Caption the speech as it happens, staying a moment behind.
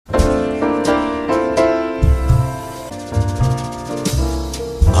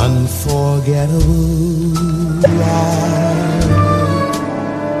unforgettable ride.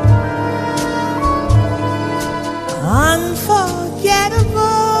 Unforgettable,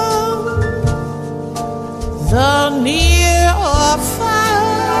 the near or far,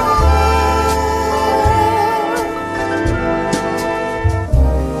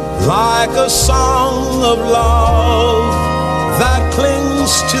 like a song of love that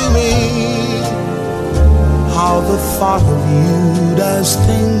clings to me. How the thought of you does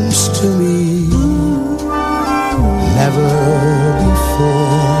things to me. Never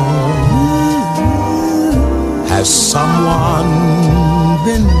before has someone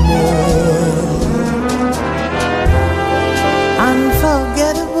been more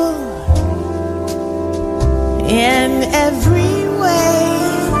unforgettable in every way,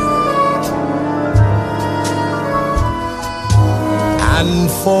 and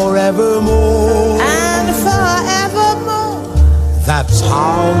forevermore. and forevermore. That's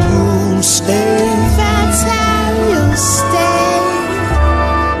how you'll stay. That's how you'll stay.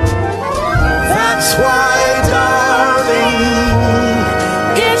 That's why, darling,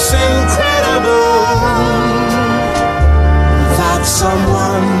 it's incredible that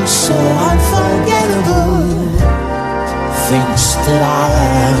someone so unforgettable thinks that I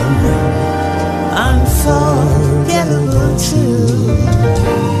am unforgettable too.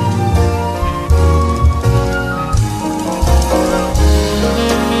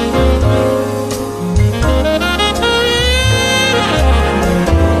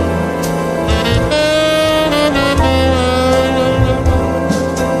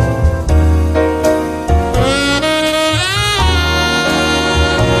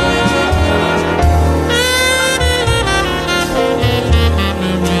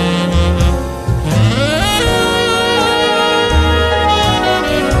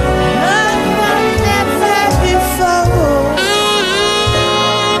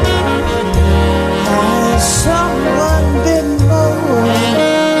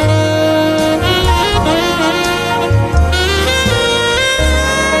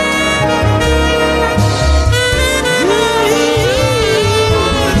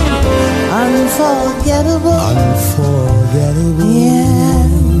 Unforgettable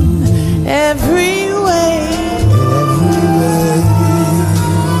in every way,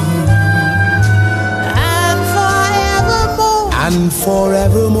 and forevermore. and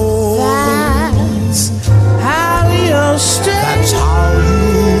forevermore. That's how you'll stay. That's how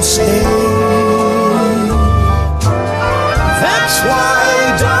you'll stay. That's why,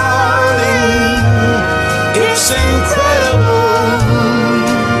 darling, it's incredible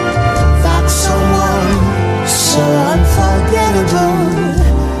that someone so unforgettable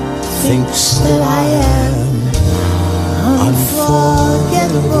thinks that I am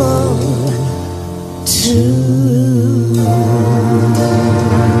unforgettable too.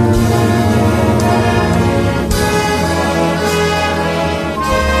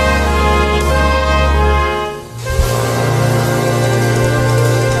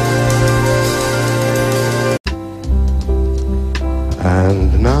 And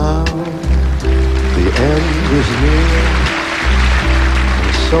now the end is near,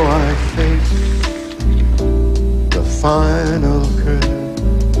 and so I face the final curtain.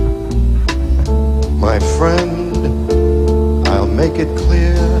 My friend, I'll make it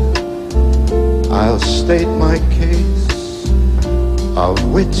clear, I'll state my case, of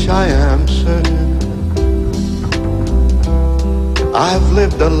which I am certain. I've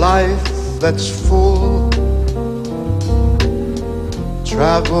lived a life that's full,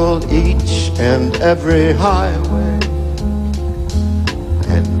 traveled each and every highway,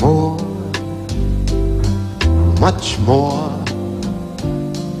 and more, much more.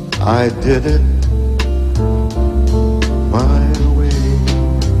 I did it my way.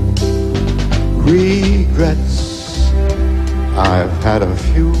 Regrets, I've had a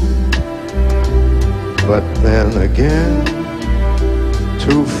few, but then again,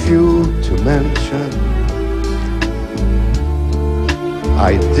 too few to mention.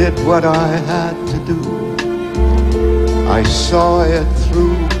 I did what I had to do. I saw it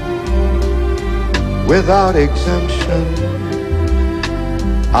through without exemption.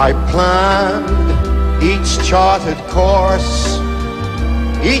 I planned each charted course,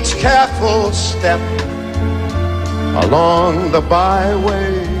 each careful step along the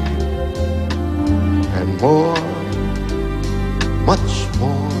byway, and more, much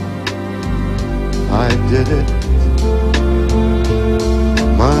more. I did it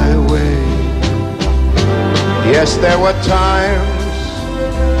my way. Yes, there were times,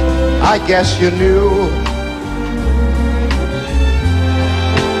 I guess you knew,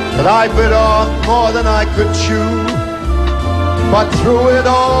 that I bit off more than I could chew. But through it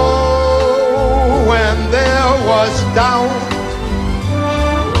all, when there was doubt.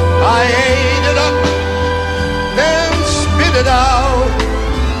 I ate it up, then spit it out.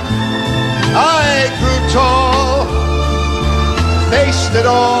 I grew tall, faced it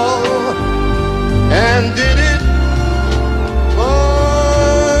all, and did it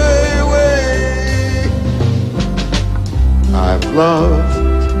my way. I've loved,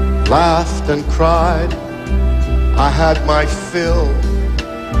 laughed and cried. I had my fill,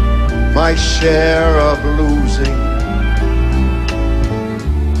 my share of losing.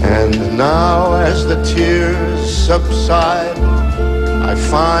 And now as the tears subside, I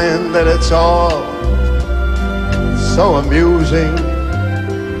find that it's all so amusing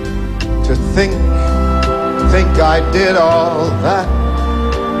to think I did all that.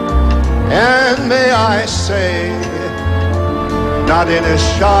 And may I say, not in a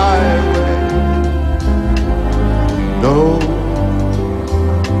shy way, no,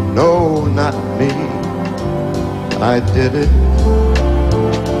 no, not me, I did it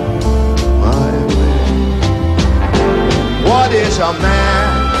my way. What is a man?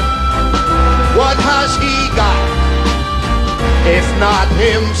 What has he got? If not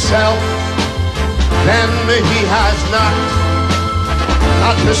himself, then he has not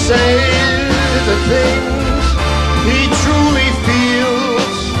to say the things he truly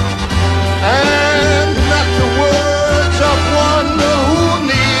feels, and not the words of one who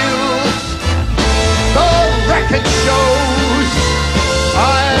kneels. The record shows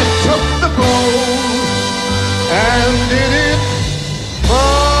I took the blows and did it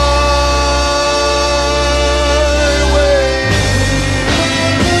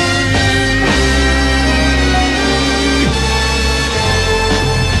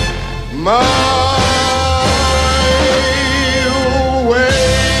my way.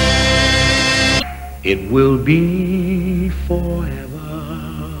 It will be forever,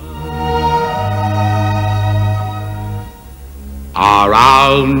 or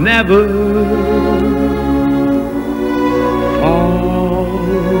I'll never fall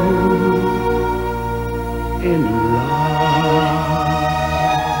in love.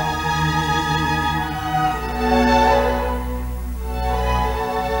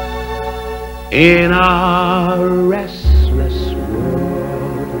 In a restless world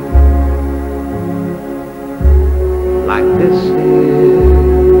like this is,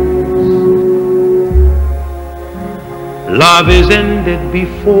 love is ended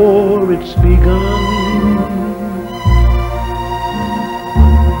before it's begun,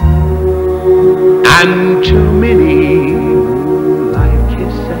 and too many life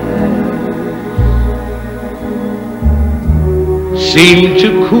kisses seem to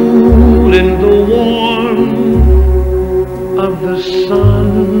cool in the warmth of the sun.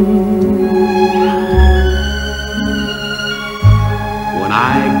 When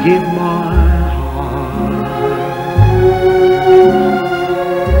I give my heart,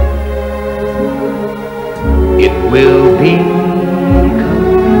 it will be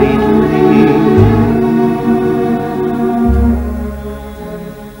completely,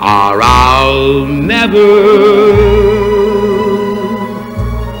 or I'll never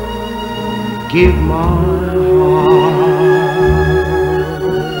give my heart.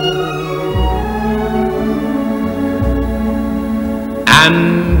 And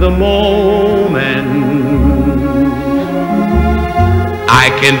the moment I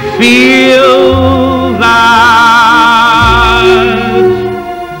can feel that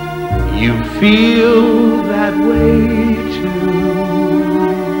you feel that way too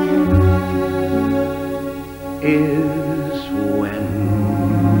is when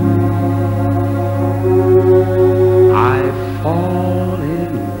I fall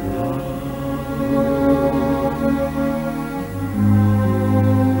in love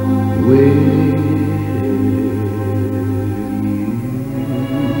with you.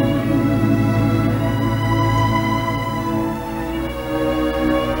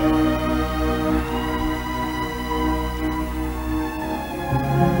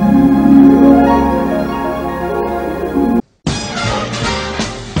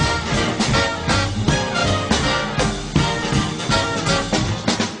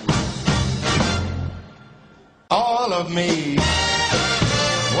 All of me,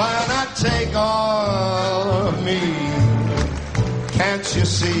 why not take all of me? Can't you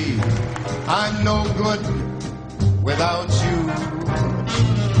see I'm no good without you?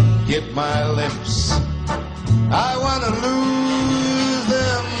 Get my lips, I wanna lose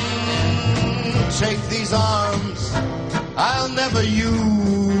them. Take these arms, I'll never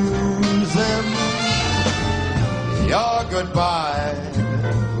use them. Your goodbye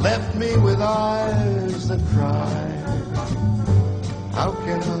left me with eyes that cry. How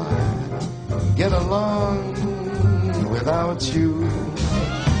can I get along without you.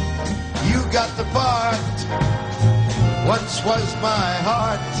 You got the part, once was my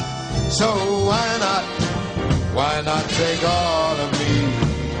heart, so why not take all of me?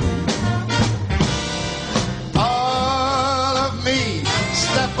 All of me,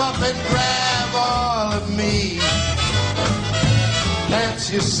 step up and grab all of me.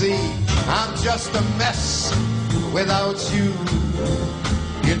 Can't you see, I'm just a mess without you.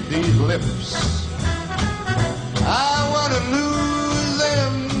 Get these lips, I wanna lose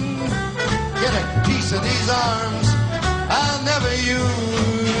them. Get a piece of these arms, I'll never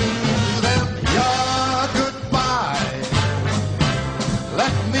use them. Your goodbye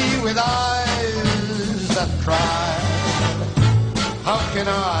left me with eyes that cry. How can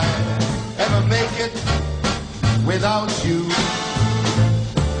I ever make it without you?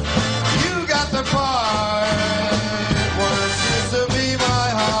 You got the part, once used to be my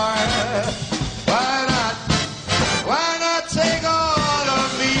heart. Why not take all of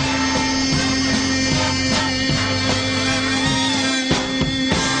me?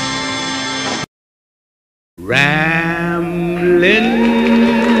 Ramblin'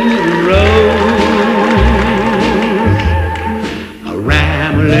 rose, a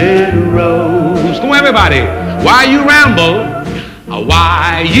ramblin' rose. Come on, everybody. Why you ramble?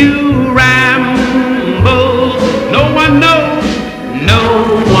 Why you ramble? No one knows. No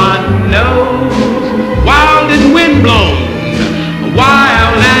one knows. Wild and wind blown.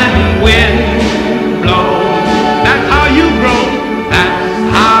 Wild and wind blown. That's how you grow. That's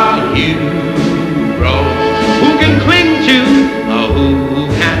how you grow. Who can cling to? Who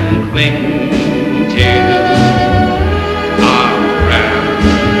can cling to?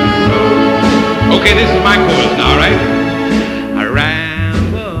 Okay, this is my chorus now, right? I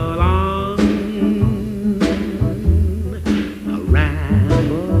ramble on, I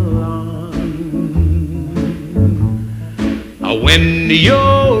ramble on. When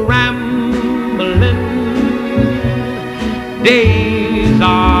you're rambling, days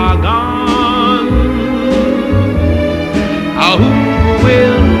are gone. Who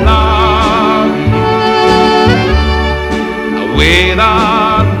will love you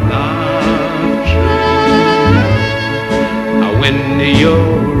without when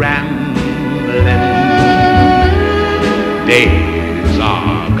you're rambling, days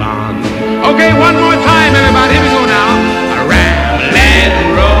are gone. Okay, one more time, everybody. Here we go now. A rambling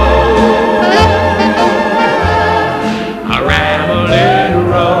rose, a rambling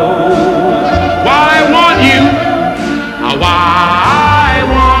rose. Why I want you? Why I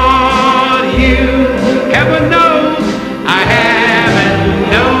want you? Heaven knows I haven't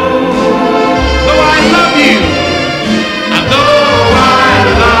known. Though I love you.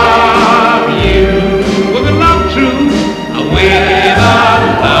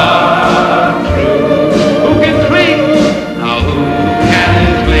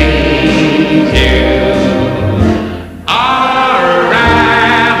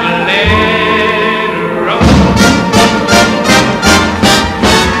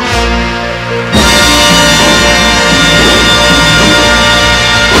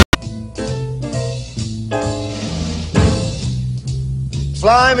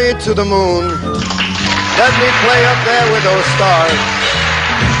 Fly me to the moon, let me play up there with those stars.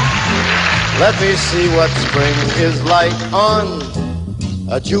 Let me see what spring is like on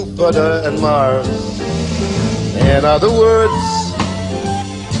Jupiter and Mars. In other words,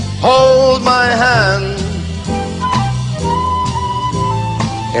 hold my hand.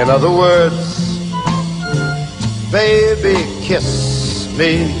 In other words, baby, kiss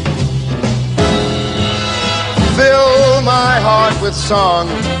me. Fill my heart with song,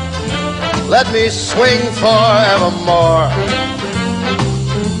 let me swing forevermore.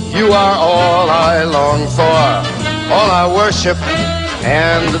 You are all I long for, all I worship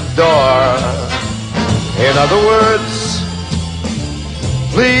and adore. In other words,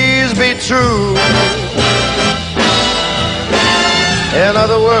 please be true. In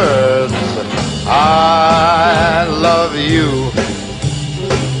other words, I love you.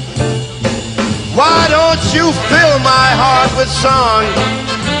 Why don't you fill my heart with song?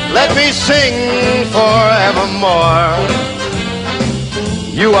 Let me sing forevermore.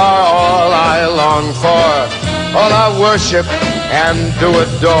 You are all I long for, all I worship and do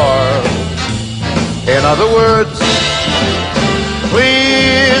adore. In other words,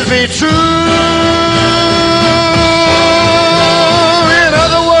 please be true. In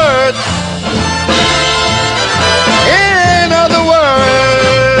other words,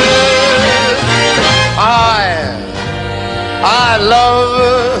 I love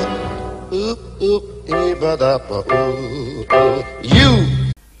you.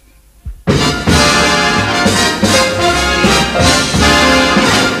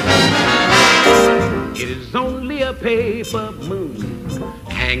 It is only a paper moon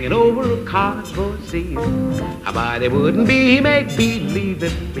hanging over a cardboard sea. But it wouldn't be make-believe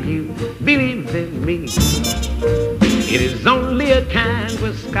if you believe in me. It is only a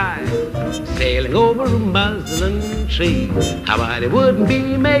canvas sky sailing over a muslin tree. But it wouldn't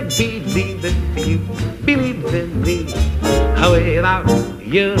be make-believe if you believe in me. Without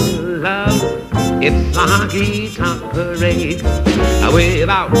your love, it's a honky-tonk parade.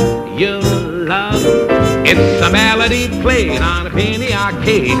 Without your love, it's a melody played on a penny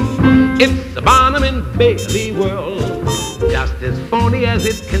arcade. It's a Barnum and Bailey world, just as phony as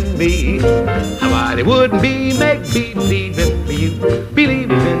it can be. But it wouldn't be make-believe if you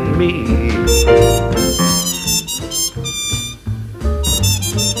believe in me.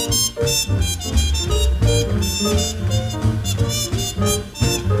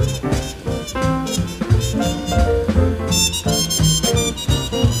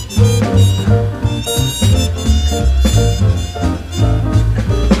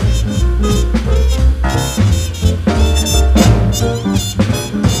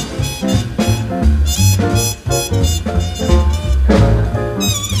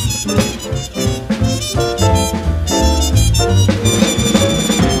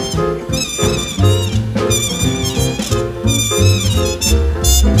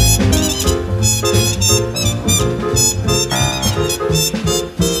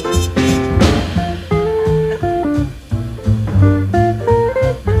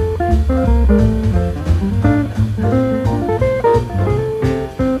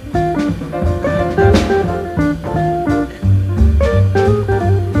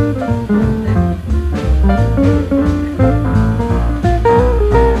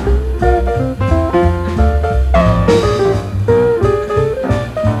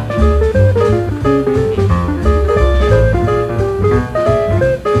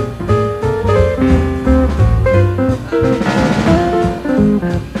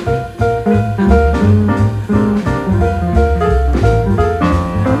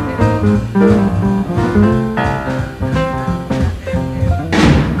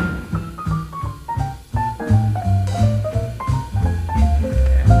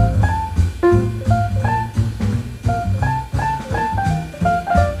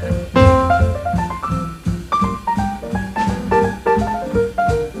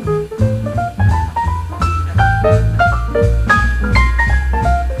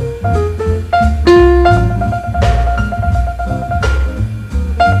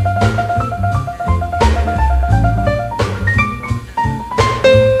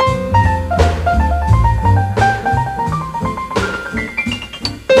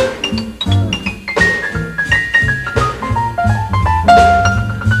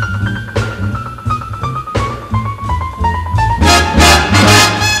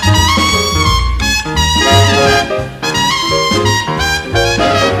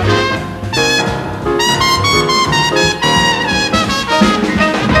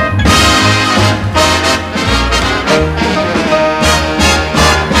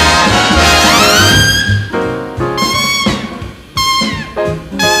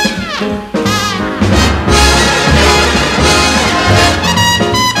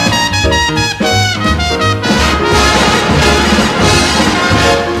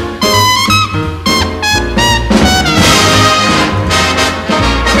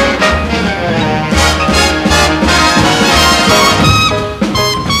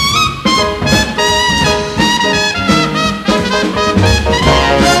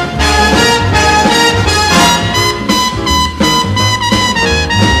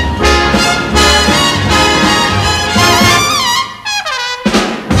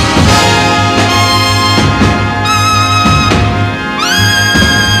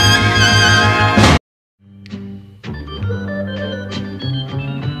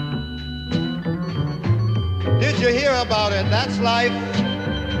 That's life.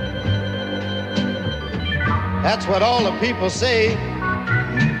 That's what all the people say.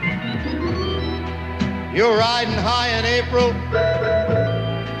 You're riding high in April,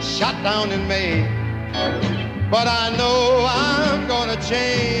 shot down in May. But I know I'm gonna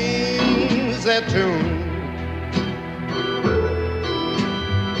change that tune.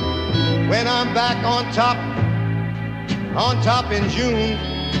 When I'm back on top in June,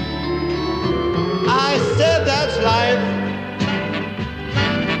 I said that's life.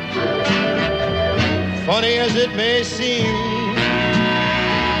 Funny as it may seem,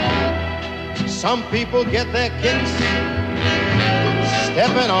 some people get their kicks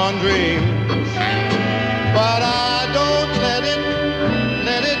stepping on dreams. But I don't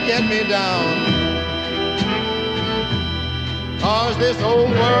let it get me down. 'cause this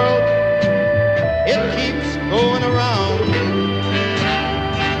old world, it keeps going around.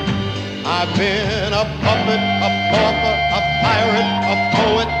 I've been a puppet, a pauper, a pirate, a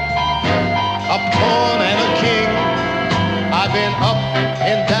poet, a pawn and a king. I've been up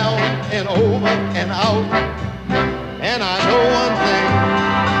and down and over and out. And I know one thing,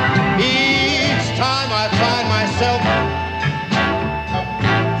 each time I find myself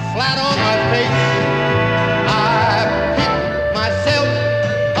flat on my face, I pick myself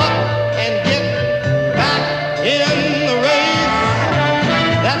up and get back in the race.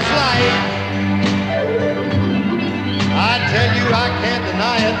 That's life. I tell you, I can't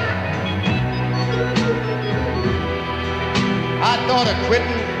deny it. I thought of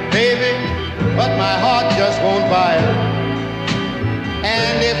quitting, baby, but my heart just won't buy it.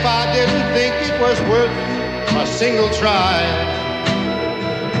 And if I didn't think it was worth a single try,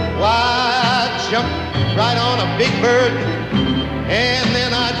 why, I'd jump right on a big bird and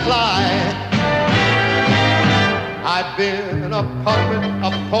then I'd fly. I've been a puppet,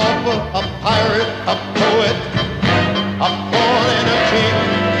 a pauper, a pirate, a poet, a pawn and a king.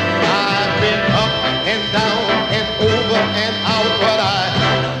 I've been up and down and over and out, but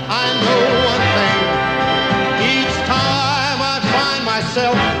I know one thing. Each time I find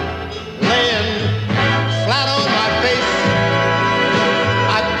myself laying flat on my face,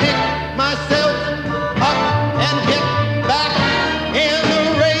 I pick myself up and get back in the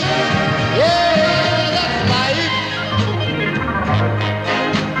race. Yeah, that's life.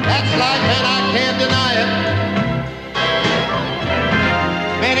 That's life and I can't deny it.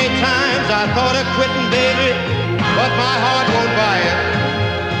 Many times I thought of quitting, baby, but my heart won't buy it.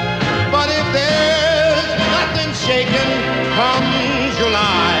 But if there's nothing shaking come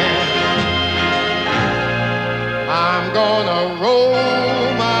July, I'm gonna roll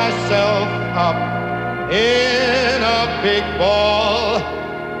myself up in a big ball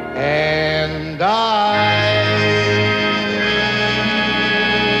and die.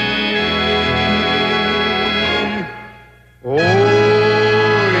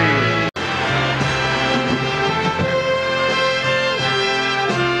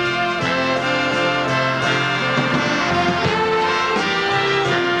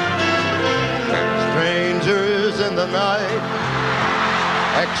 Night,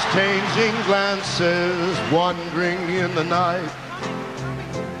 exchanging glances, wandering in the night.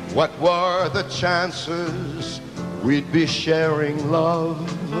 What were the chances we'd be sharing love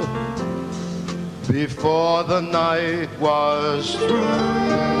before the night was through?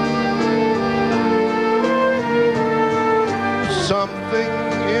 Something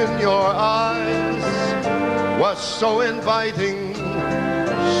in your eyes was so inviting,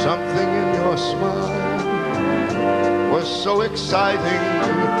 something in your smile was so exciting.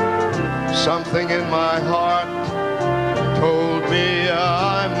 Something in my heart told me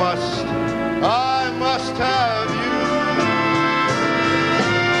I must have you.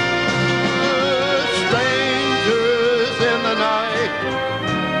 Strangers in the night,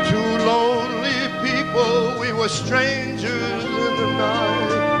 two lonely people, we were strangers in the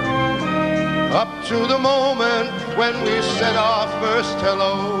night. Up to the moment when we said our first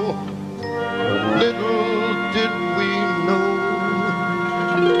hello, little did we know,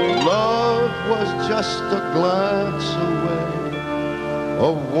 love was just a glance away,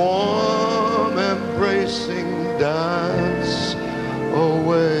 a warm embracing dance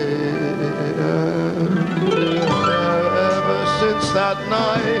away. Ever since that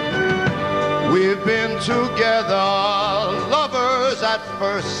night, we've been together, lovers at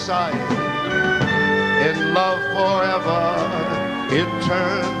first sight, in love forever. It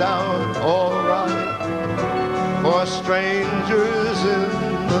turned out all right for strangers in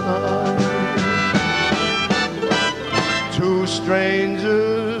the night. Two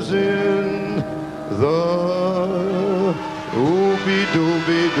strangers in the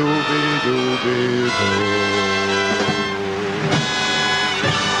ooby-dooby-dooby-dooby-doo.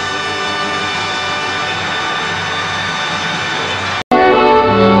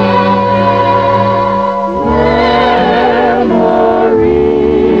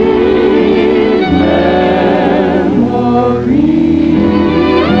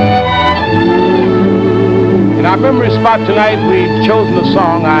 Our memory spot tonight, we've chosen a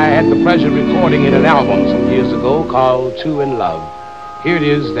song I had the pleasure of recording in an album some years ago called Two in Love. Here it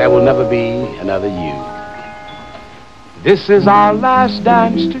is, There Will Never Be Another You. This is our last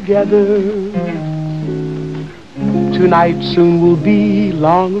dance together. Tonight soon will be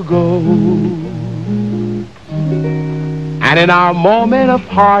long ago. And in our moment of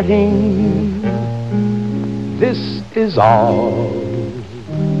parting, this is all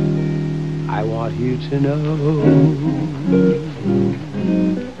I want you to know.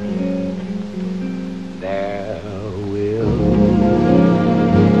 There will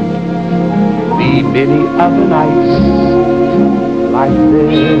be many other nights like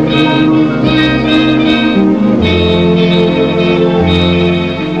this,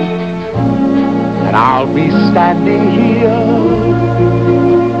 and I'll be standing here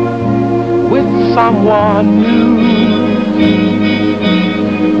with someone new.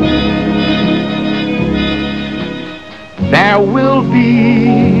 There will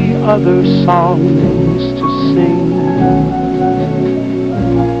be other songs to sing,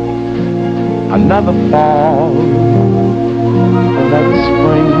 another fall, another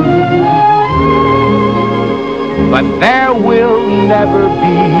spring, but there will never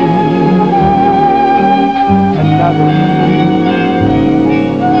be another you.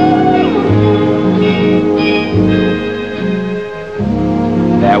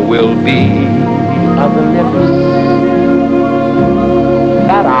 There will be other lips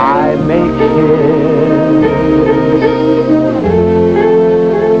that I may kiss,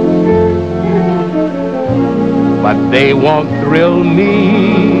 but they won't thrill me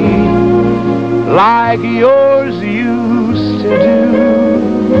like yours used to do.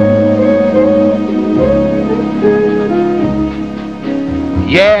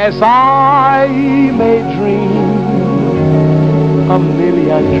 Yes, I may dream a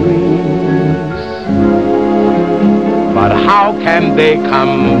million dreams, but how can they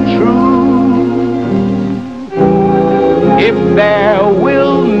come true if there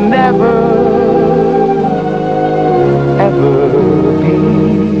will never, ever be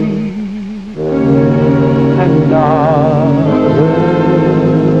another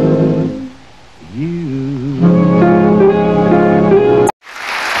you?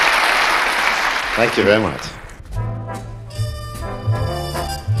 Thank you very much.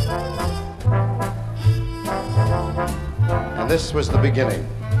 This was the beginning.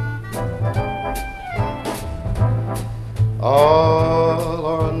 All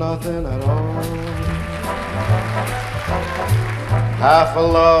or nothing at all. Half a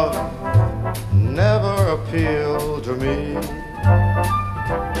love never appealed to me.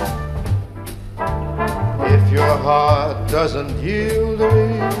 If your heart doesn't yield to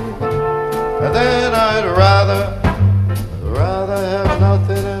me, then I'd rather have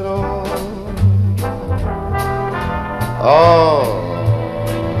nothing at all. Oh,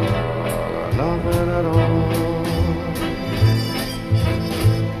 nothing at all.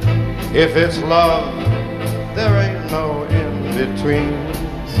 If it's love, there ain't no in between.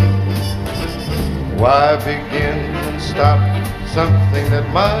 Why begin and stop something that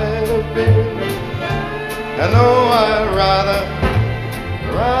might have been? And no, I'd rather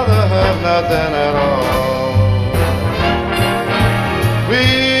have nothing at all.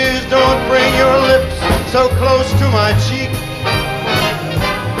 Please don't bring your lips so close to my cheek.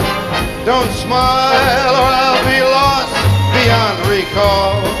 Don't smile or I'll be lost beyond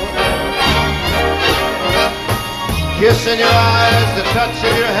recall. Kiss in your eyes, the touch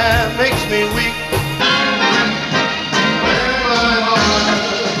of your hand makes me weak. And my heart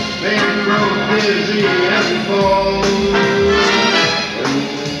may grow dizzy and cold.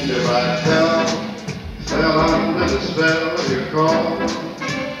 And if I fell under the spell of your call,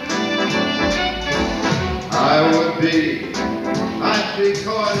 I'd be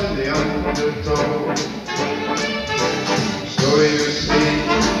caught in the undertow. So you see,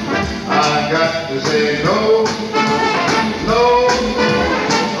 I got to say no, no,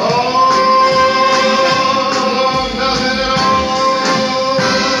 oh, nothing at all.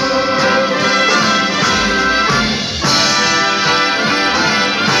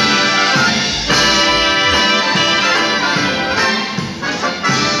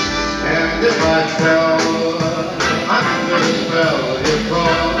 And if I fell under the spell of your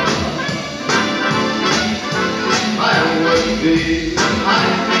call, I'd be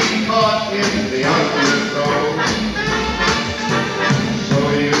caught in the undertow. So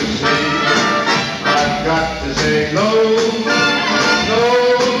you see, I've got to say no, no,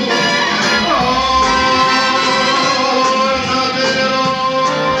 oh, nothing at all.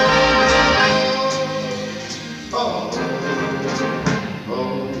 Oh,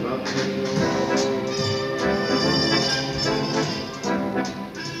 nothing at all.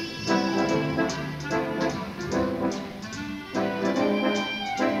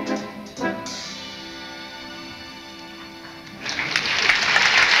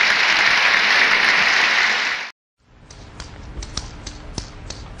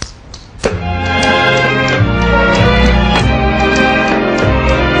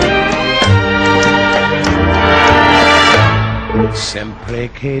 Sempre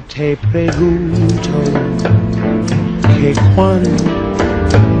che te pregunto che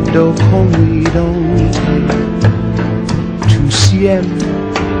quando convido tu siempre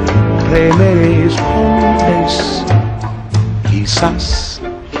me respondes quizás,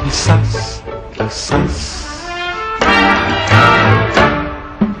 quizás, quizás.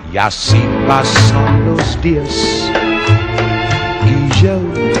 Y así pasan los días y yo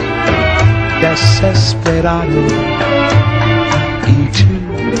desesperado y tú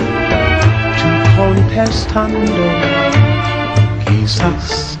contestando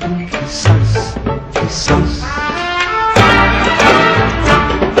quizás, quizás, quizás.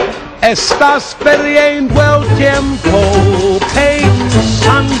 Estás perdiendo el tiempo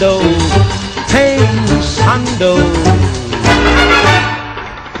pensando, pensando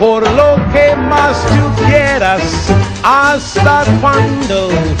por lo que más tú quieras. ¿Hasta cuándo?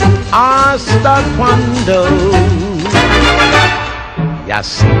 ¿Hasta cuándo? Y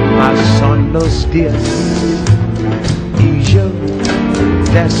así pasan los días y yo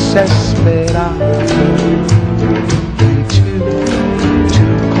desesperado y tú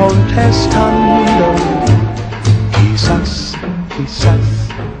contestando quizás, quizás,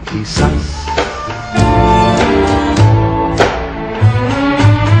 quizás.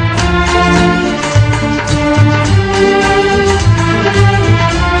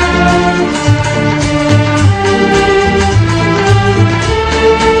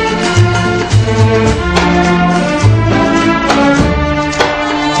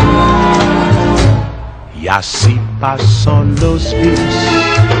 Y así pasan los días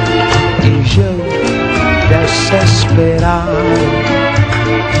y yo desesperado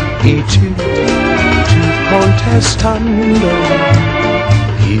y tú contestando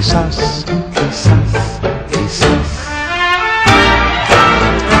quizás, quizás, quizás.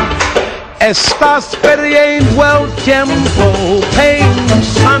 Estás perdiendo el tiempo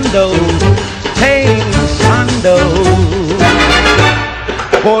pensando, pensando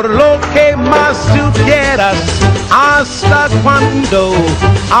por lo que más tú quieras. ¿Hasta cuándo?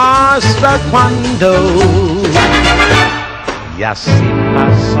 ¿Hasta cuándo? Y así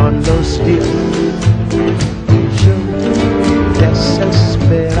pasan los días y yo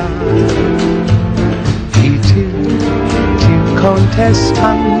desesperado y tú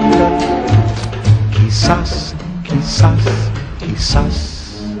contestando quizás, quizás, quizás,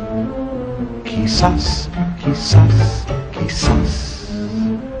 quizás, quizás, quizás.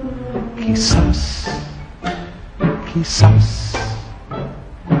 Quizás, quizás,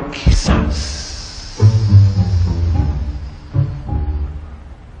 quizás.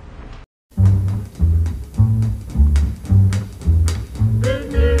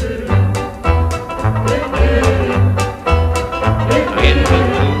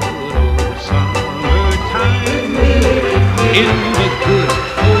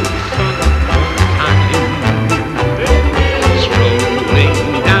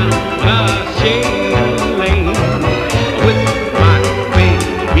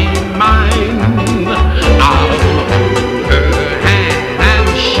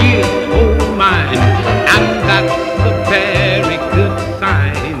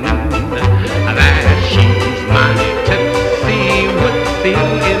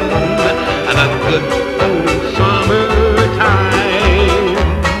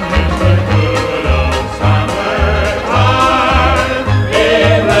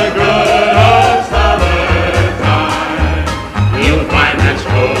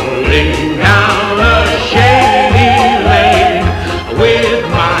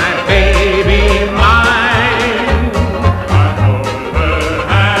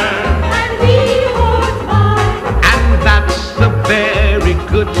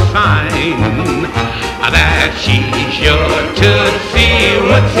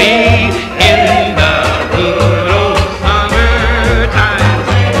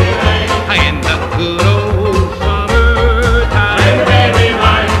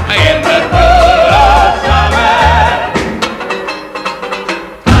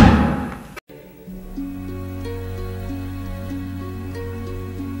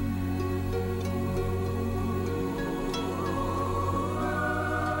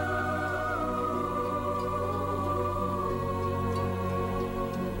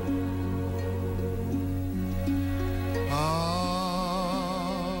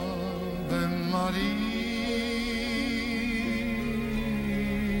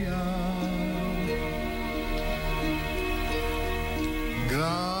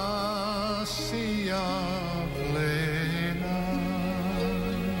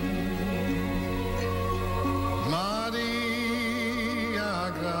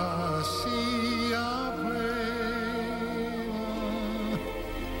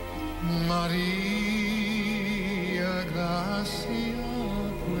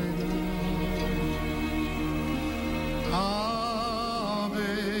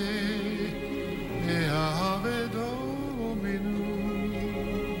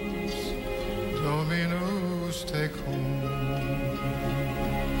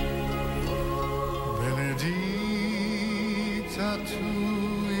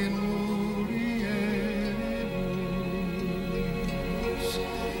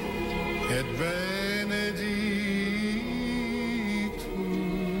 et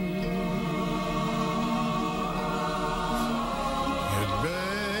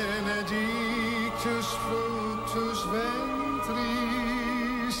fructus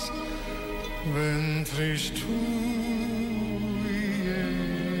ventris tui,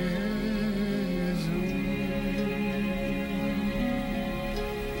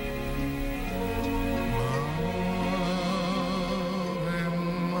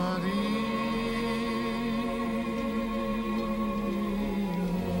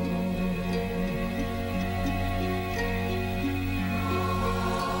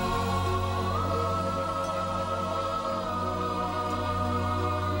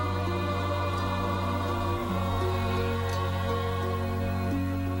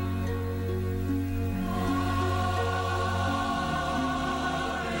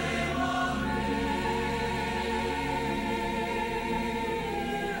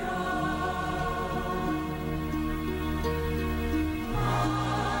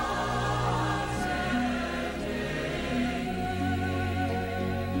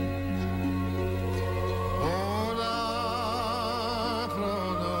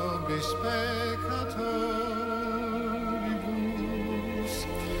 peccatoribus,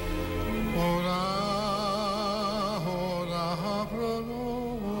 ora pro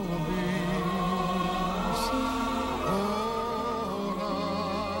nobis,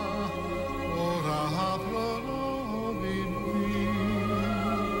 ora pro nobis,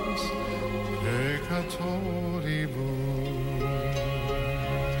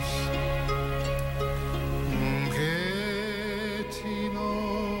 peccatoribus.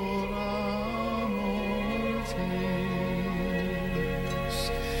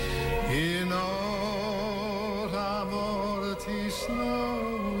 In hora mortis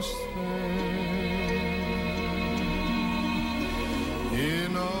nostrae,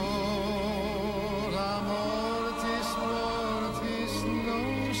 in hora mortis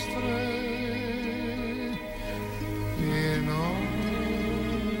nostrae, in hora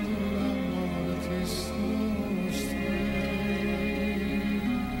mortis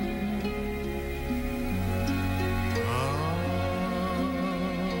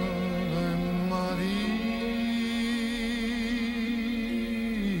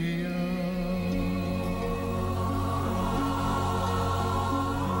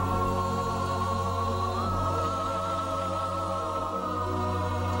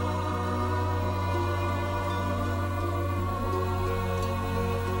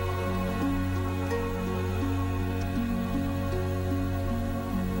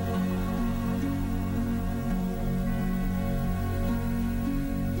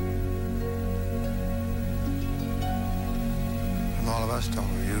all of us to all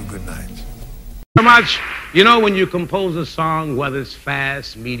of you, good night. So much. You know, when you compose a song, whether it's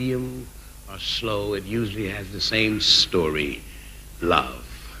fast, medium, or slow, it usually has the same story: love.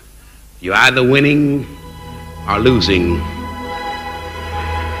 You're either winning or losing.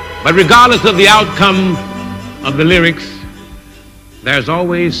 But regardless of the outcome of the lyrics, there's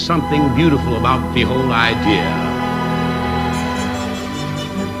always something beautiful about the whole idea.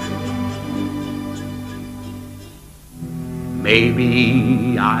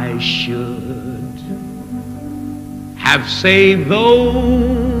 Maybe I should have saved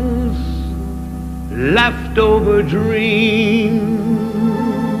those leftover dreams.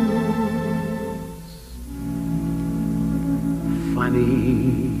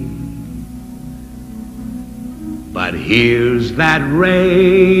 Funny, but here's that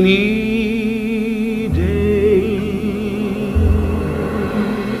rainy day.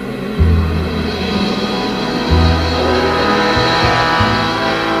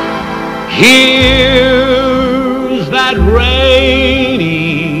 Here's that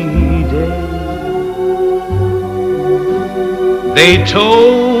rainy day. They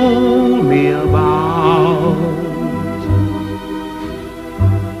told me about,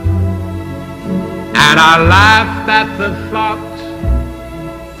 and I laughed at the thought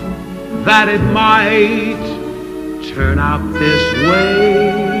that it might turn out this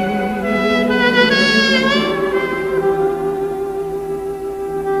way.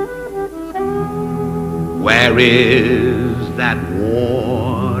 Where is that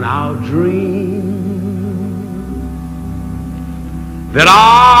worn-out dream that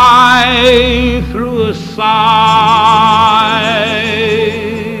I threw aside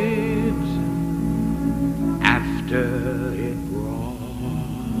after it brought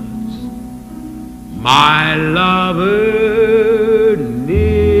my lover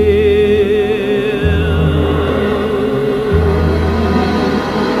near?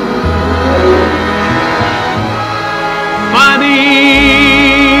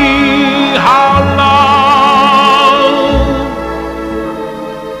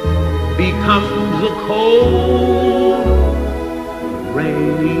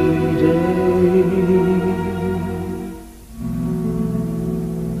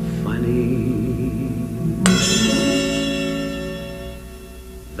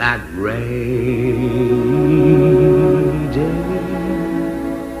 That rainy day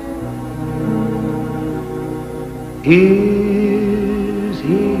is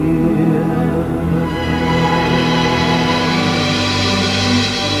here.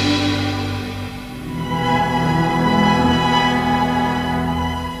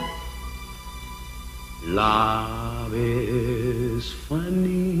 Love is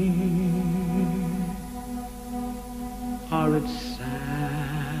funny, or it's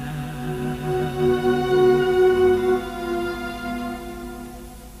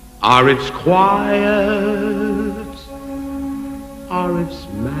or it's quiet, or it's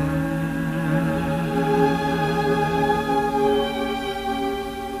mad.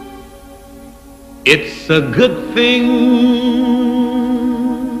 It's a good thing,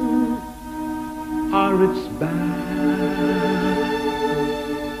 or it's bad.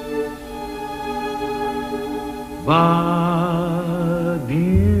 But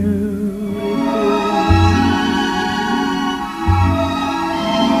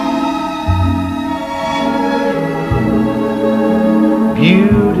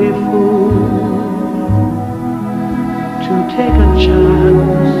beautiful to take a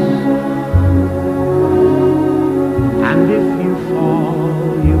chance, and if you fall,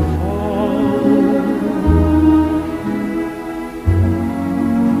 you fall.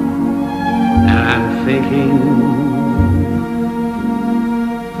 And I'm thinking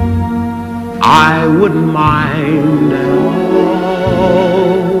I wouldn't mind at all.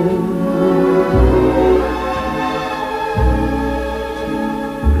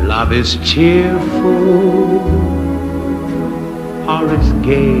 Love is cheerful, or it's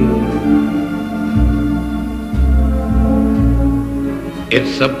gay.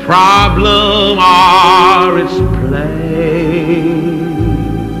 It's a problem, or it's play.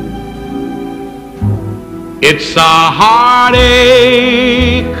 It's a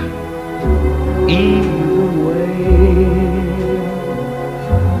heartache either way.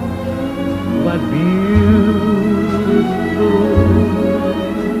 But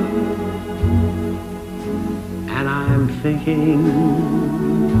thinking,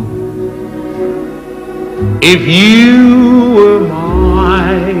 if you were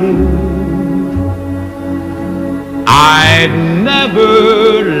mine, I'd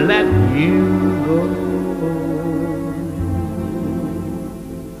never let you go.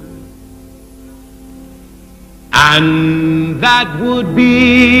 And that would be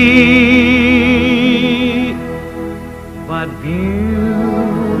but beautiful.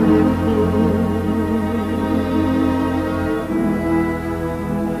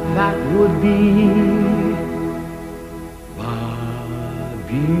 That would be but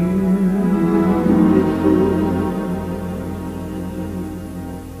beautiful.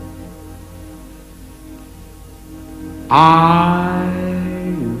 I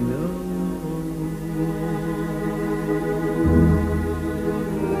know.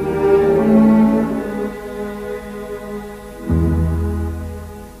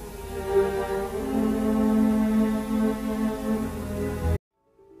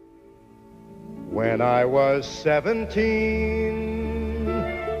 When I was 17,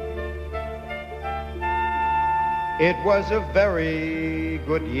 it was a very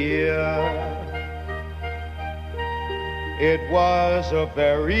good year. It was a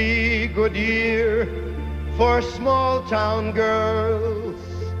very good year for small town girls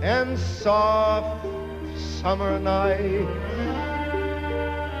and soft summer nights.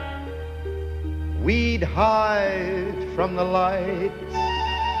 We'd hide from the lights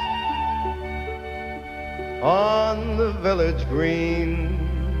on the village green.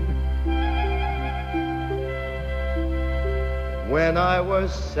 When I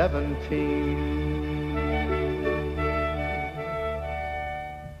was 17.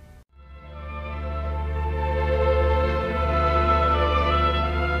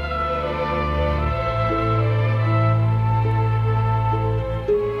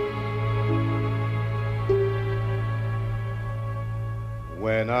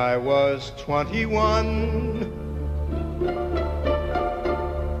 When I was 21,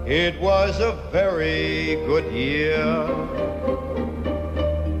 it was a very good year.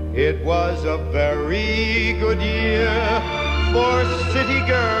 It was a very good year for city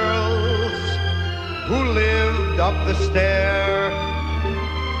girls who lived up the stair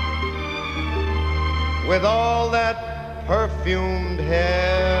with all that perfumed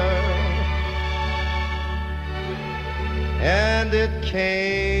hair. And it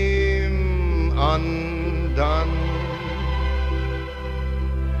came undone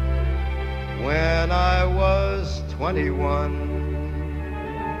 21.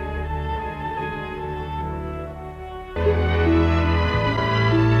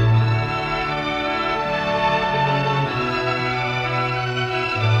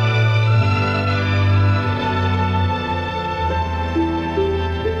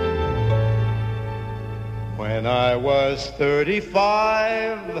 When I was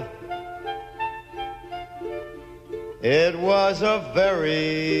 35, it was a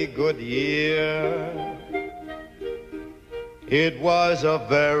very good year. It was a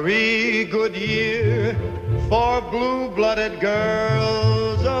very good year for blue-blooded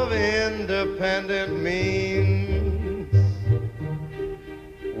girls of independent means.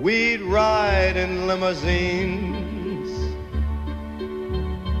 We'd ride in limousines.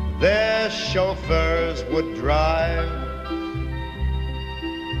 Their chauffeurs would drive.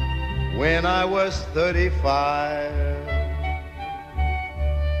 When I was 35,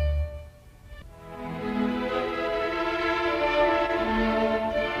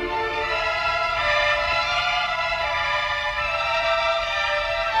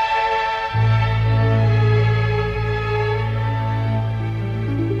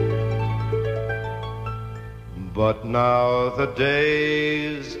 but now the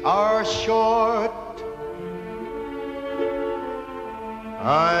days are short.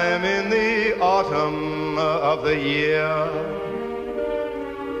 I'm in the autumn of the year,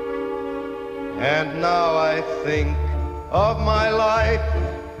 and now I think of my life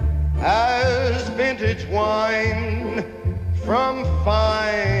as vintage wine from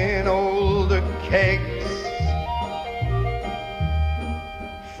fine old kegs.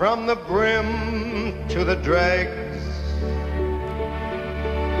 From the brim to the dregs,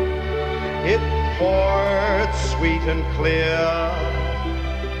 it poured sweet and clear.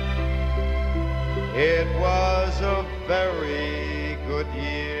 It was a very good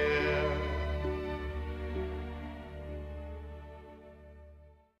year.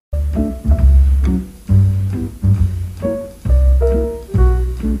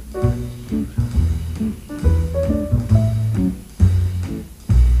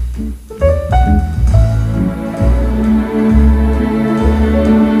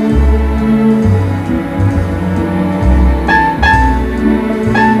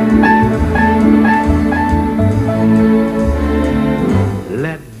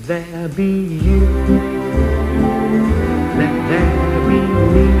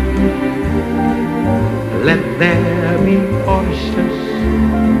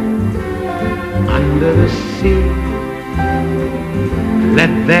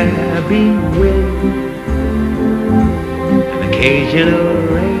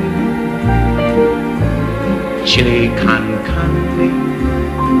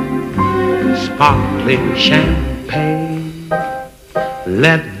 Sparkling champagne,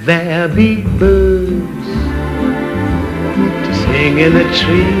 let there be birds to sing in the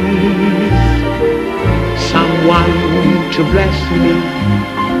trees, someone to bless me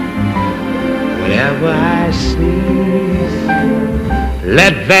whenever I sneeze.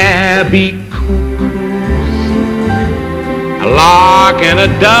 Let there be cuckoos, a lark and a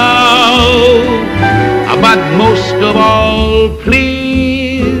dove, but most of all,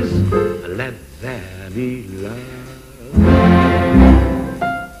 please, let there be love.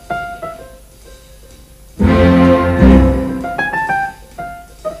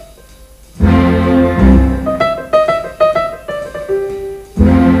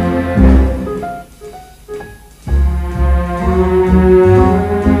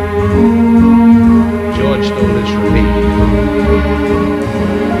 George stole this from me.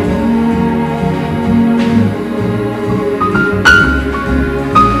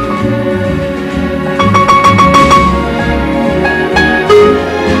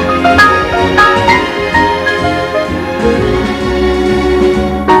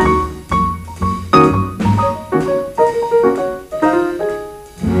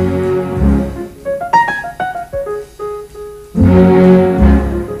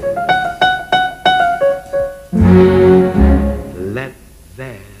 Let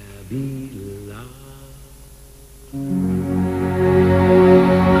there be love.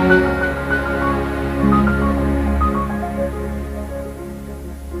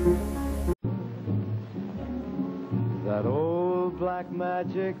 That old black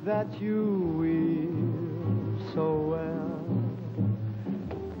magic that you weave so well,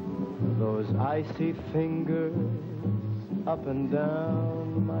 those icy fingers up and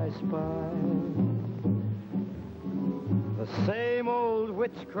down my spine, the same old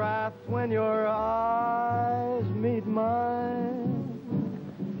witchcraft when your eyes meet mine,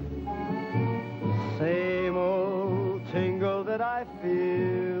 the same old tingle that I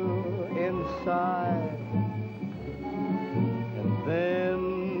feel inside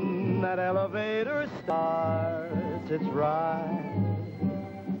it's right.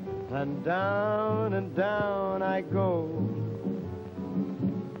 And down I go.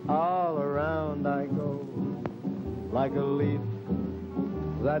 All around I go, like a leaf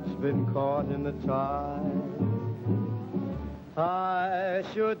that's been caught in the tide. I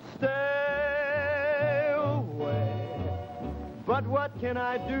should stay away, but what can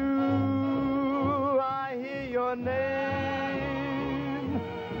I do? I hear your name,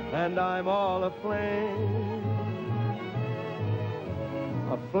 and I'm all aflame.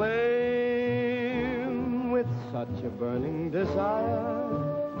 Aflame with such a burning desire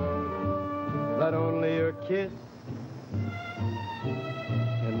that only your kiss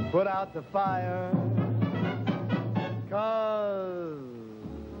can put out the fire. 'Cause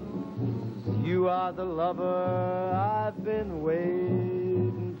you are the lover I've been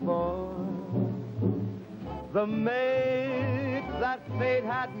waiting for, the mate that fate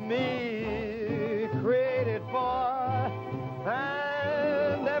had me created for.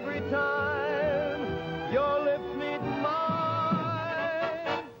 And every time your lips meet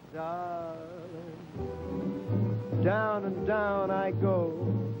mine, darling, down and down I go,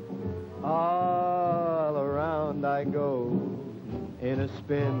 all around I go, in a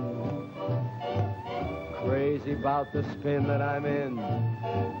spin, crazy about the spin that I'm in,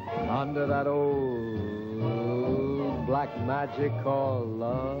 under that old black magic called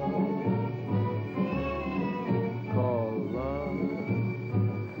love. Called love.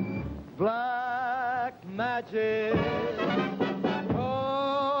 Black magic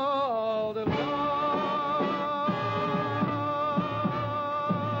called love.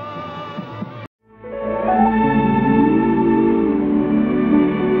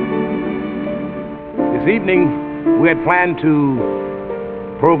 This evening, we had planned to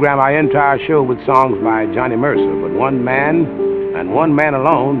program our entire show with songs by Johnny Mercer, but one man, and one man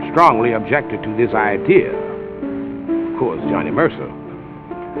alone, strongly objected to this idea. Of course, Johnny Mercer.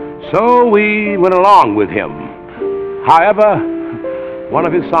 So we went along with him. However, one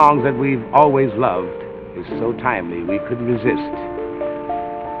of his songs that we've always loved is so timely we couldn't resist.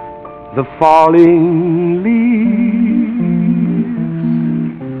 The falling leaves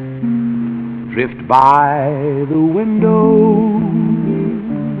drift by the window,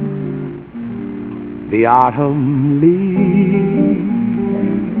 the autumn leaves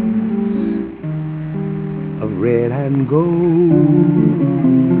of red and gold.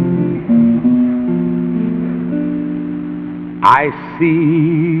 I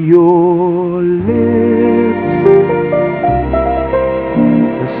see your lips,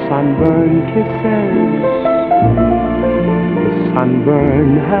 the sunburned kisses, the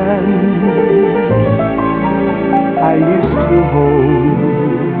sunburned hands I used to hold.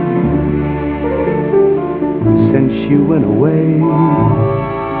 Since you went away,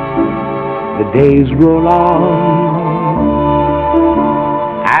 the days roll on,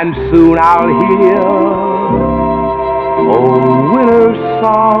 and soon I'll hear old winter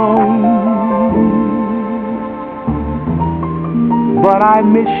song. But I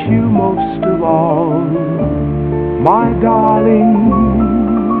miss you most of all, my darling,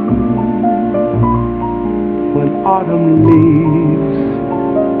 when autumn leaves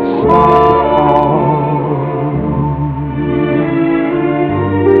start to fall.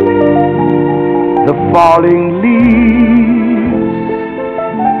 The falling leaves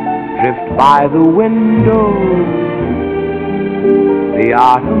drift by the window, the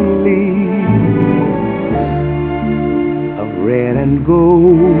autumn leaves of red and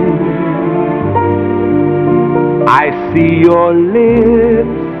gold. I see your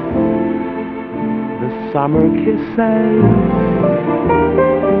lips, the summer kisses,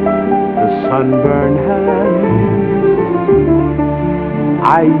 the sunburned hands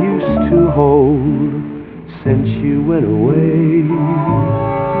I used to hold. Since you went away,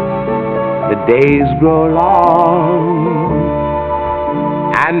 the days grow long,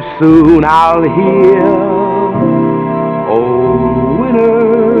 and soon I'll hear old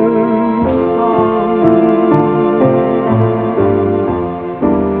winter's song.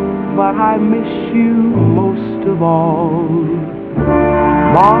 But I miss you most of all,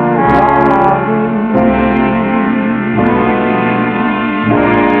 my darling,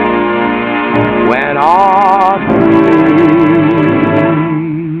 when autumn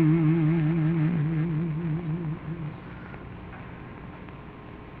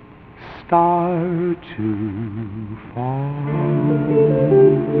start to fall.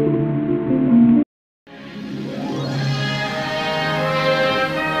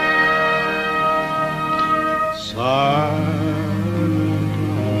 Silent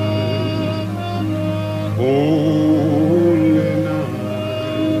night, holy night,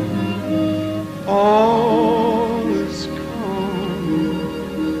 all is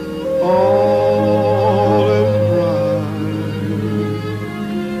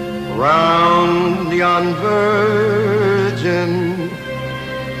round yon virgin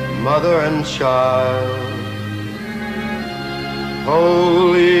mother and child.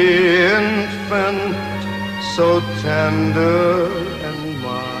 Holy infant, so tender and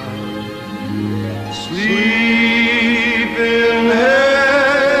mild, sleep in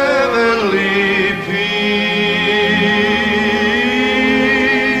heavenly peace,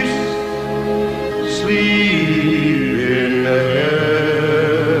 sleep in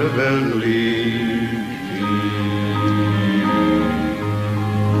heavenly peace.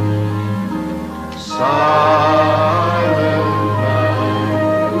 Silent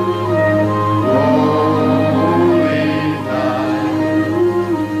night, holy night,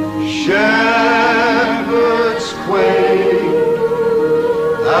 shepherds quake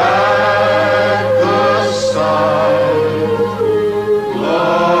at the sight,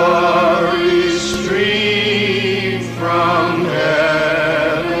 glory stream from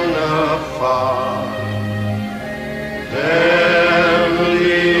heaven afar,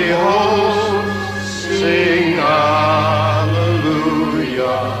 heavenly hosts sing hallelujah,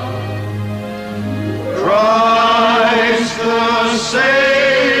 Christ the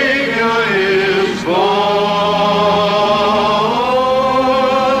Savior is born,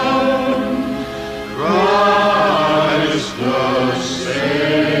 Christ the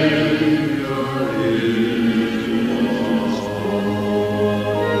Savior is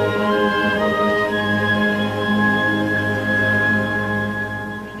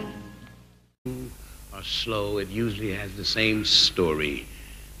Or slow, it usually has the same story,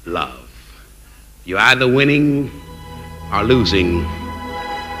 love. You're either winning or losing.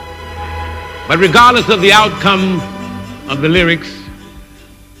 But regardless of the outcome of the lyrics,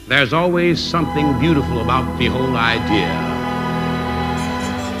 there's always something beautiful about the whole idea.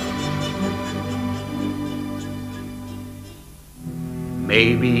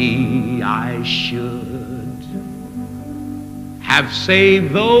 Maybe I should have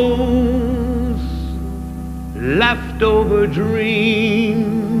saved those leftover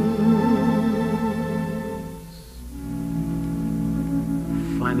dreams.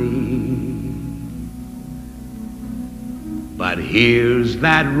 Funny, but here's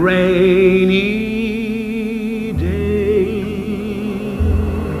that rainy day.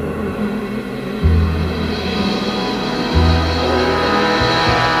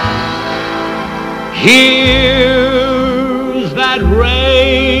 Here's that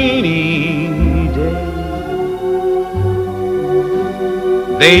rainy day.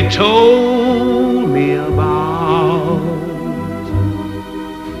 They told me about,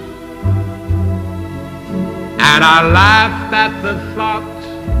 and I laughed at the thought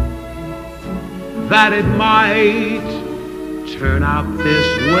that it might turn out this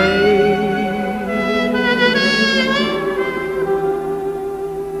way.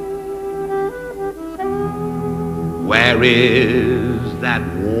 Where is that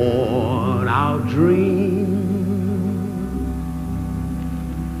worn-out dream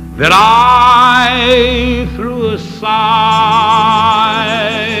that I threw aside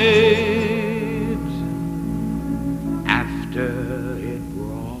after it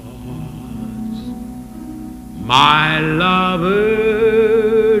brought my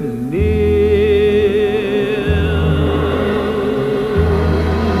lover near?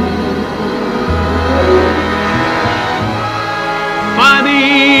 Funny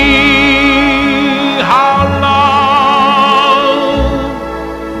how love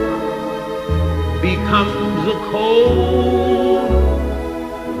becomes a cold,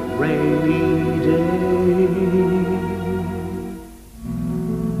 rainy day.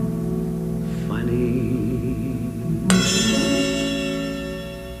 Funny,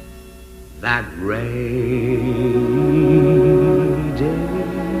 that rainy day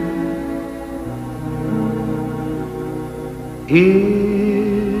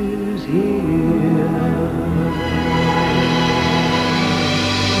is here.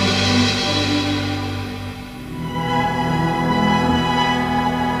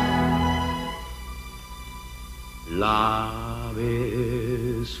 Love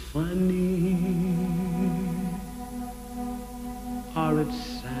is funny, or it's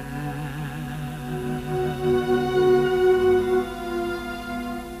sad,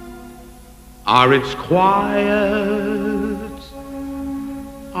 or it's quiet,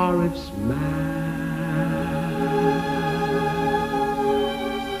 or it's mad.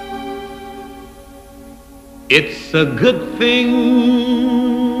 It's a good thing,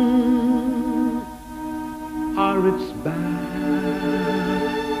 or it's bad,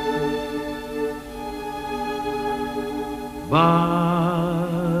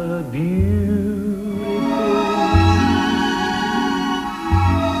 but beautiful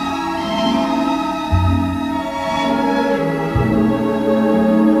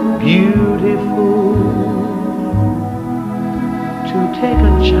beautiful to take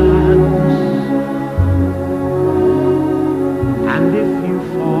a chance, and if you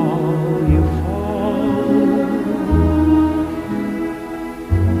fall, you fall.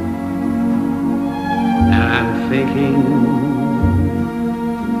 And I'm thinking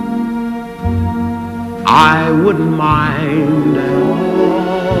I wouldn't mind at all.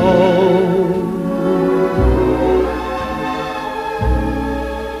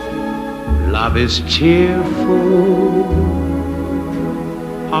 Love is cheerful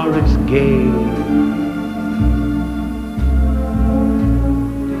or it's gay.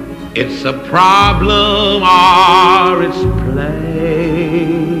 It's a problem or it's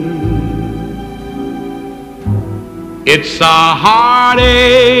play. It's a heartache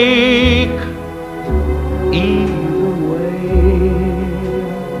either way,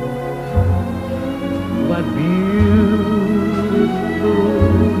 but beautiful.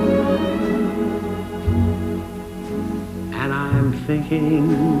 And I'm thinking,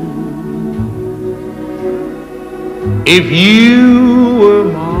 if you were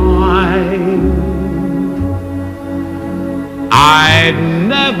mine, I'd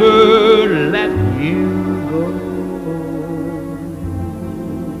never let you go.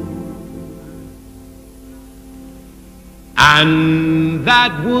 And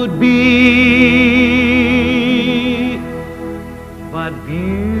that would be but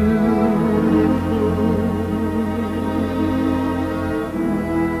beautiful.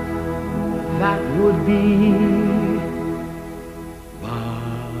 That would be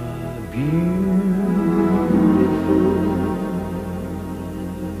but beautiful.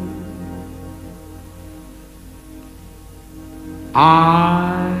 I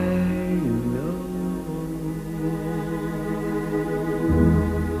know.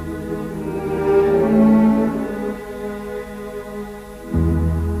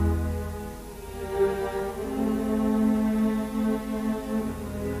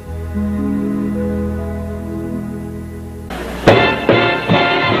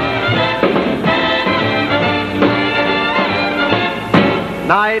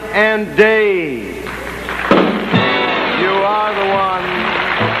 Night and day, you are the one.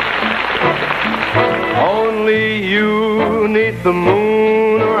 Only you neath the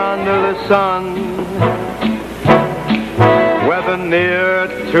moon or under the sun. Whether near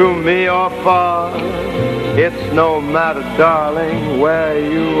to me or far, it's no matter, darling, where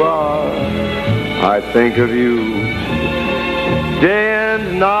you are. I think of you day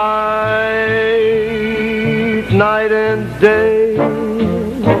and night, night and day.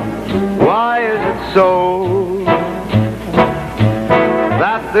 Why is it so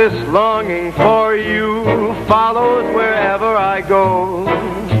that this longing for you follows wherever I go?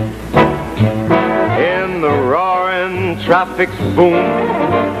 In the roaring traffic's boom,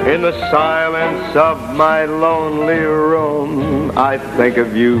 in the silence of my lonely room, I think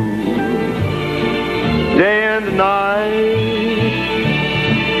of you day and night,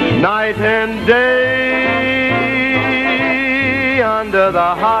 night and day. Under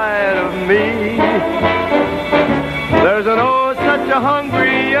the hide of me, there's an oh such a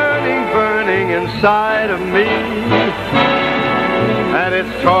hungry yearning burning inside of me, and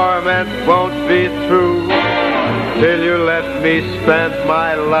its torment won't be through till you let me spend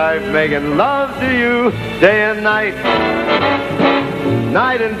my life making love to you day and night,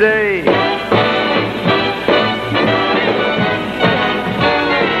 night and day.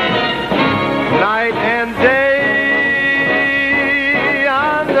 Night and day.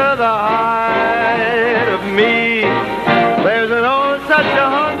 The height of me, there's an oh such a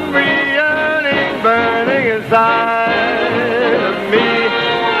hungry yearning burning inside of me,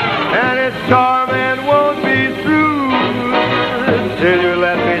 and its torment won't be through till you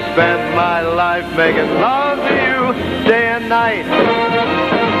let me spend my life making love to you day and night,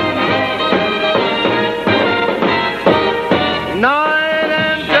 night.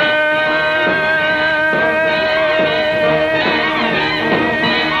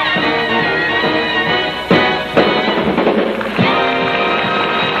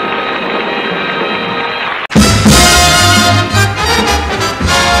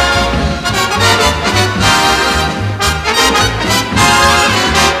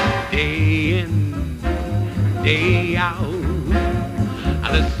 Day out,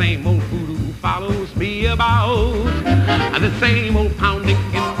 the same old voodoo follows me about, the same old pounding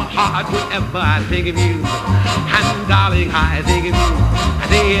in my heart whenever I think of you, and darling I think of you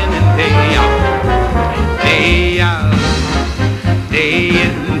day in and day out, day out, day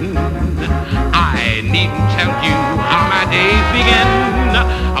in. I needn't tell you how my days begin.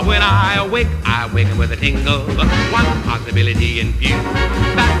 When I wake up with a tingle. One possibility in view,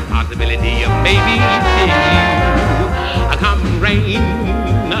 that possibility of maybe seeing you. Come rain,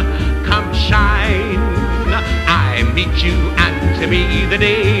 come shine, I meet you and to me the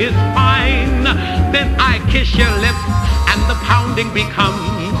day is fine. Then I kiss your lips and the pounding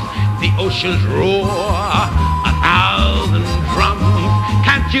becomes the ocean's roar, 1,000 drums.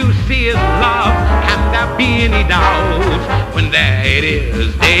 Can't you see his love? Can there be any doubt? When there it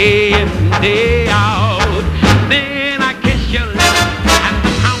is, day in, day out. Then I kiss your lips and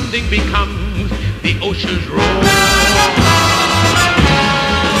the pounding becomes the ocean's roar,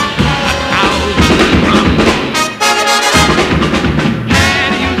 1,000 drums.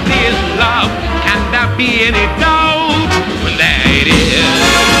 Can you see his love? Can there be any doubt? When there it is,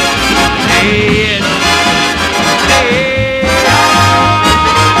 day in, day out.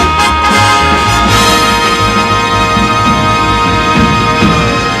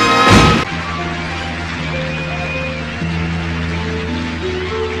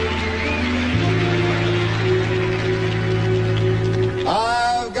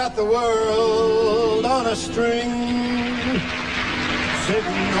 I've got the world on a string,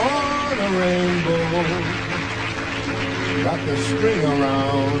 sitting on a rainbow. Got the string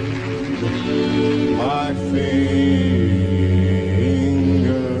around my finger.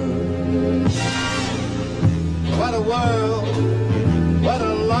 What a world, what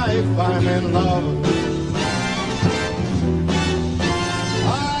a life, I'm in love.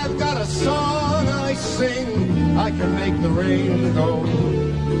 I've got a song I sing, I can make the rain go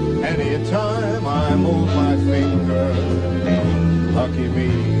anytime I move my finger. Lucky me,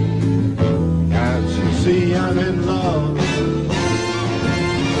 can't you see I'm in love?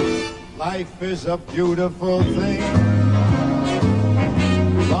 Life is a beautiful thing,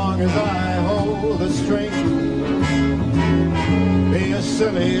 as long as I hold the string. Be a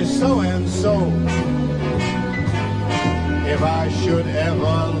silly so-and-so if I should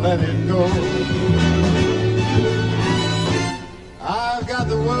ever let it go. I've got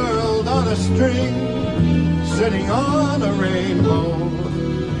the world on a string, sitting on a rainbow.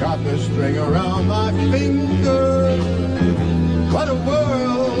 Got the string around my finger. What a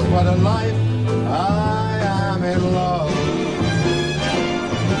world, what a life, I am in love.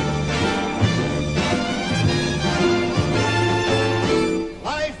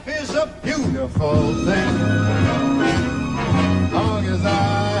 Life is a beautiful thing, long as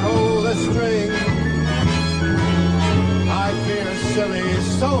I hold the string. I'd be a silly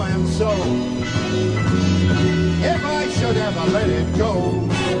so-and-so if I should ever let it go.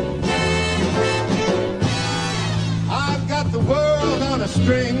 I've got the world on a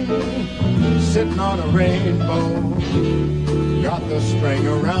string, sitting on a rainbow. Got the string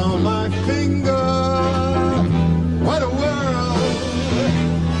around my finger. What a world!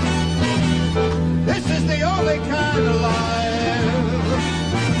 This is the only kind of life.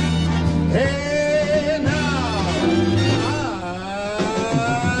 Hey now, I'm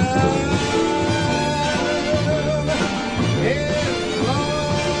in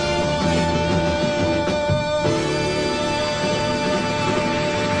love.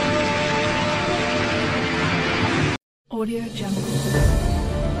 Audio Jungle.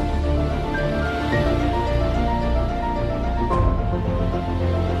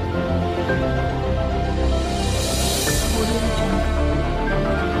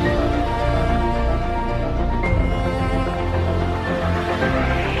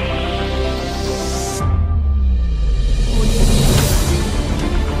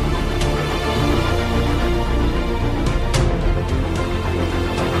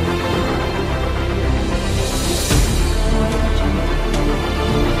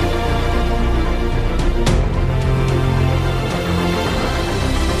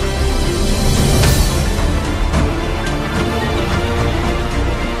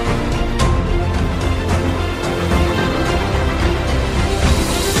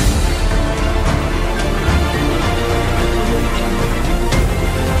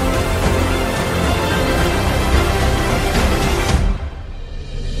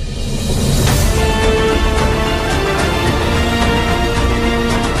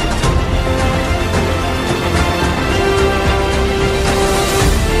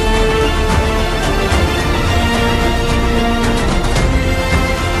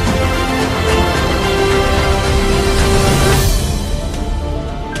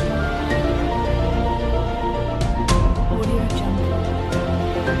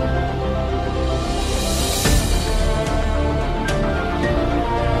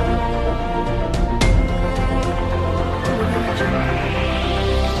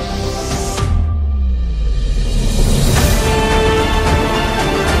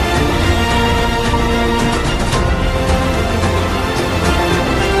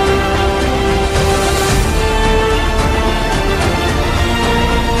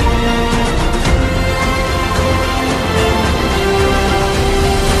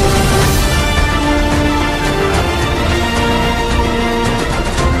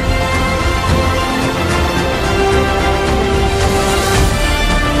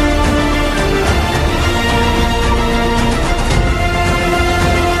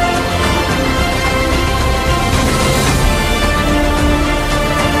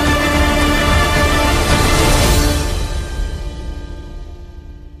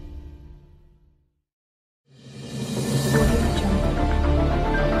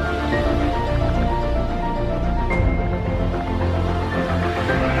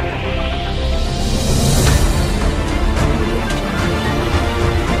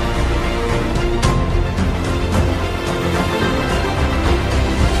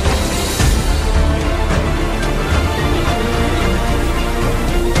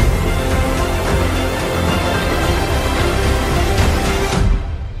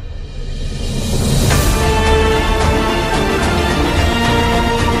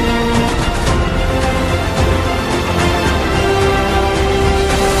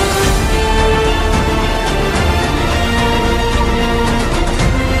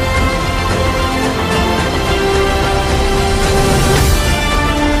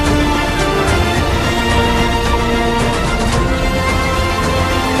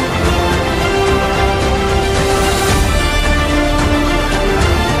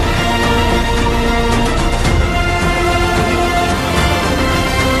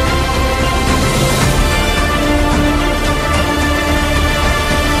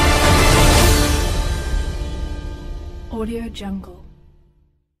 jungle.